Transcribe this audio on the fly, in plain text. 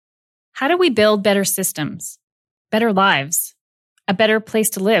How do we build better systems, better lives, a better place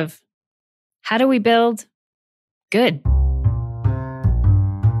to live? How do we build good?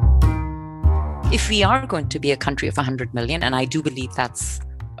 If we are going to be a country of 100 million, and I do believe that's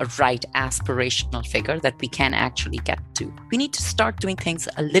a right aspirational figure that we can actually get to, we need to start doing things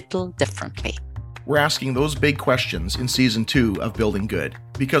a little differently. We're asking those big questions in Season 2 of Building Good,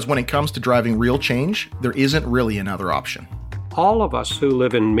 because when it comes to driving real change, there isn't really another option. All of us who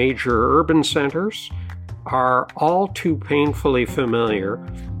live in major urban centers are all too painfully familiar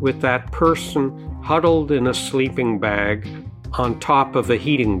with that person huddled in a sleeping bag on top of a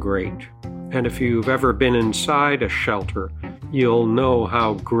heating grate. And if you've ever been inside a shelter, you'll know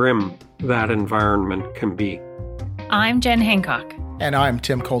how grim that environment can be. I'm Jen Hancock. And I'm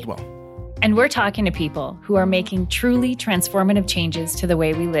Tim Coldwell. And we're talking to people who are making truly transformative changes to the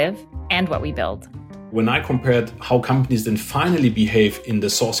way we live and what we build. When I compared how companies then finally behave in the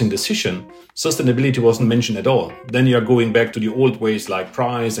sourcing decision, sustainability wasn't mentioned at all. Then you're going back to the old ways like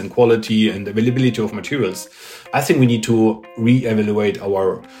price and quality and availability of materials. I think we need to reevaluate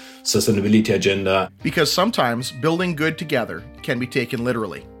our sustainability agenda. Because sometimes building good together can be taken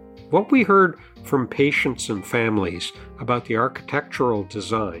literally. What we heard from patients and families about the architectural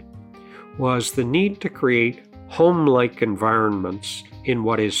design was the need to create home-like environments in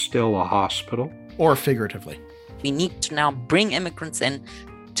what is still a hospital. Or figuratively. We need to now bring immigrants in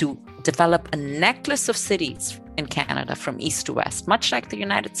to develop a necklace of cities in Canada from east to west, much like the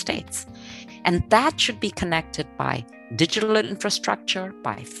United States. And that should be connected by digital infrastructure,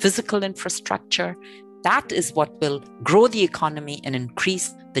 by physical infrastructure. That is what will grow the economy and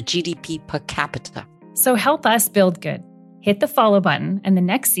increase the GDP per capita. So help us build good. Hit the follow button, and the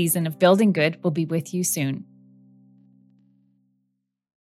next season of Building Good will be with you soon.